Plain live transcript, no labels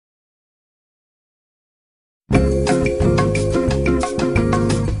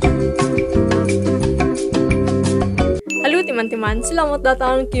teman-teman, selamat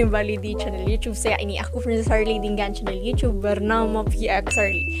datang kembali di channel YouTube saya. Ini aku Pxharlie dengan channel YouTube bernama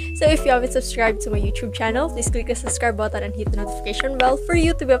Pxharlie. So if you haven't subscribed to my YouTube channel, please click the subscribe button and hit the notification bell for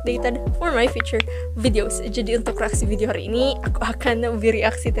you to be updated for my future videos. Jadi untuk reaksi video hari ini, aku akan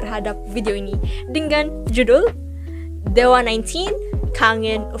bereaksi terhadap video ini dengan judul Dewa 19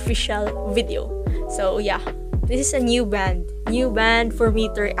 Kangen official video. So yeah, this is a new band for me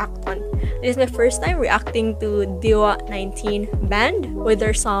to react on. This is my first time reacting to Dewa 19 band with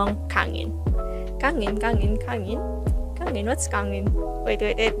their song Kangen. Kangen. What's Kangen? Wait.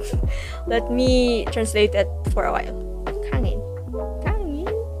 Let me translate it for a while. Kangen.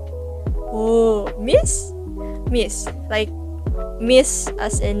 Oh, miss? Like miss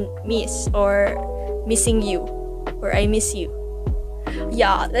as in miss or missing you or I miss you.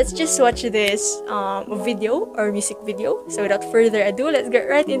 Yeah, let's just watch this video or music video. So without further ado, let's get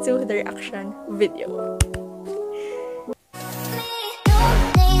right into the reaction video.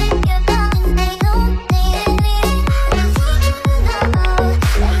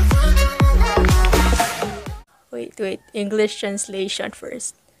 Wait, English translation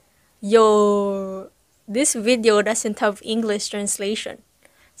first. Yo, this video doesn't have English translation,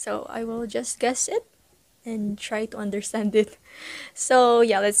 so I will just guess it and try to understand it. So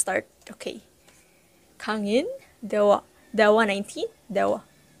yeah, let's start. Okay. Kangen, Dewa 19, Dewa.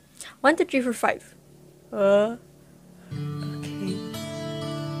 1, 2, 3, 4, 5. Okay.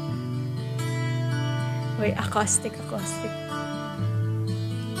 Wait, acoustic.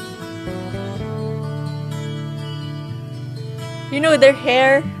 You know their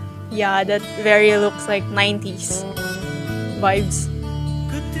hair? Yeah, that very looks like 90s vibes.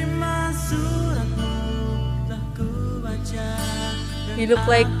 You look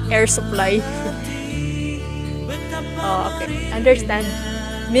like Air Supply. Oh, okay. Understand.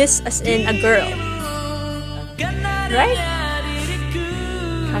 Miss as in a girl. Right?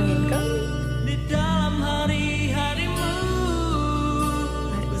 Kangen.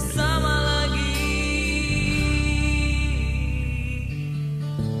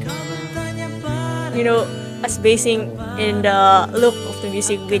 You know, as basing in the look of the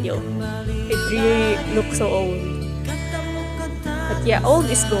music video, it really looks so old. But yeah, old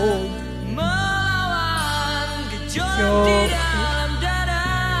is gold. Yo.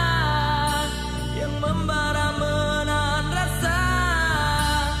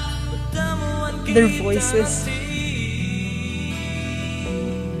 Their voices.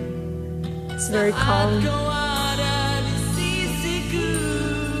 It's very calm.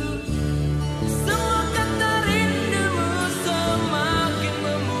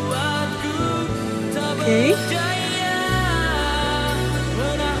 Okay.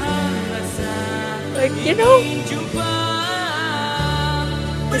 Like, you know,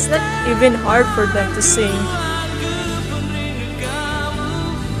 it's not even hard for them to sing.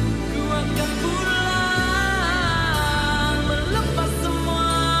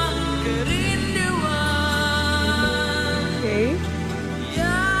 Okay.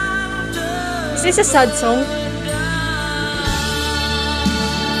 Is this a sad song?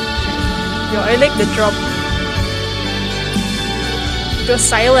 Yo, I like the drop. It was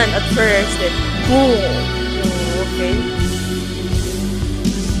silent at first, then boom. Oh, okay.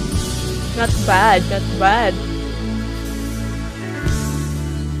 Not bad. Okay.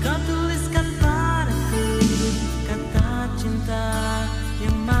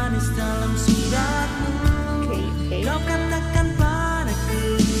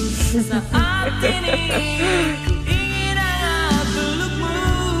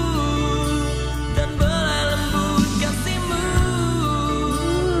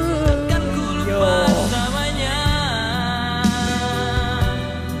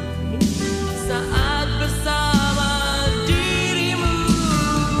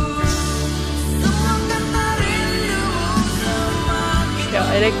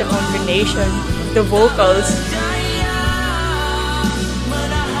 I like the combination of the vocals.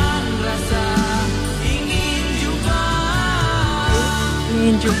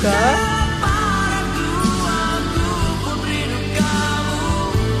 Ingin juga.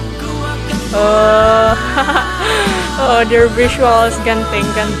 Oh, their visuals ganteng.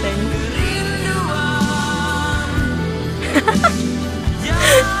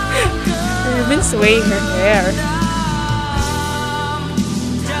 She's been swaying her hair.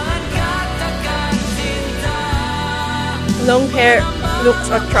 Long hair looks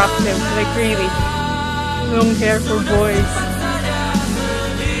attractive, like really. Long hair for boys.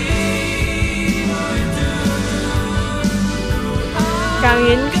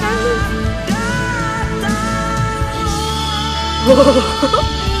 Kangen.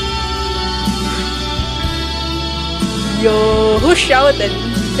 Yo, who shouted?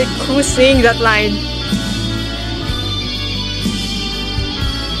 Like, who sang that line?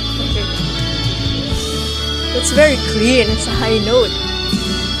 Okay. It's very clean. It's a high note.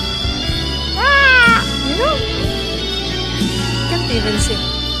 Ah! You know? Can't even sing.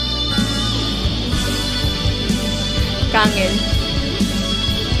 Kangen.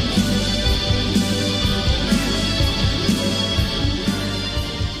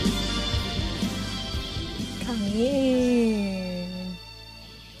 Kangen.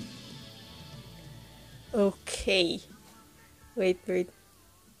 Okay. Wait.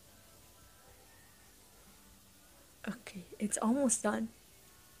 Okay, it's almost done.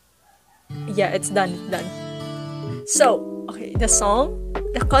 Yeah, it's done. So, okay, the song,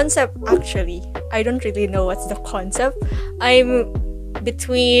 the concept actually, I don't really know what's the concept. I'm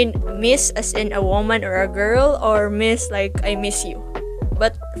between miss as in a woman or a girl, or miss like I miss you.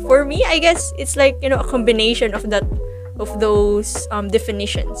 But for me, I guess it's like, you know, a combination of those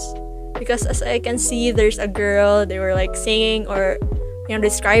definitions. Because as I can see, there's a girl, they were like singing or, you know,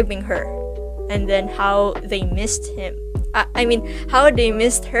 describing her. And then how they missed him. I mean, how they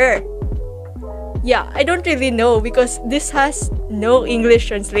missed her. Yeah, I don't really know because this has no English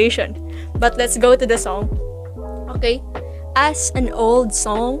translation. But let's go to the song. Okay, as an old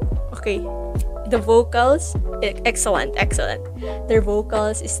song, okay, the vocals, excellent. Their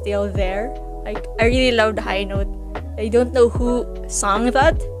vocals is still there. Like, I really love the high note. I don't know who sang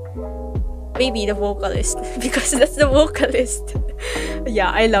that. Maybe the vocalist, because that's the vocalist. Yeah,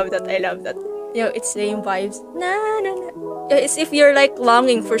 I love that. You know, it's same vibes. Na na na. It's if you're like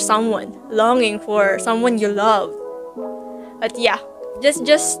longing for someone you love. But yeah, just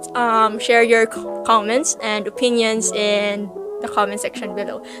share your comments and opinions in the comment section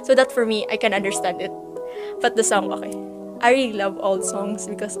below, so that for me I can understand it. But the song, okay, I really love old songs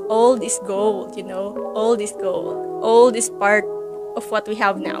because old is gold. You know, old is gold. Old is part of what we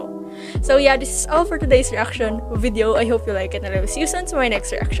have now. So yeah, this is all for today's reaction video. I hope you like it, and I will see you soon to my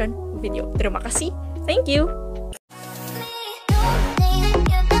next reaction video. Terima kasih. Thank you.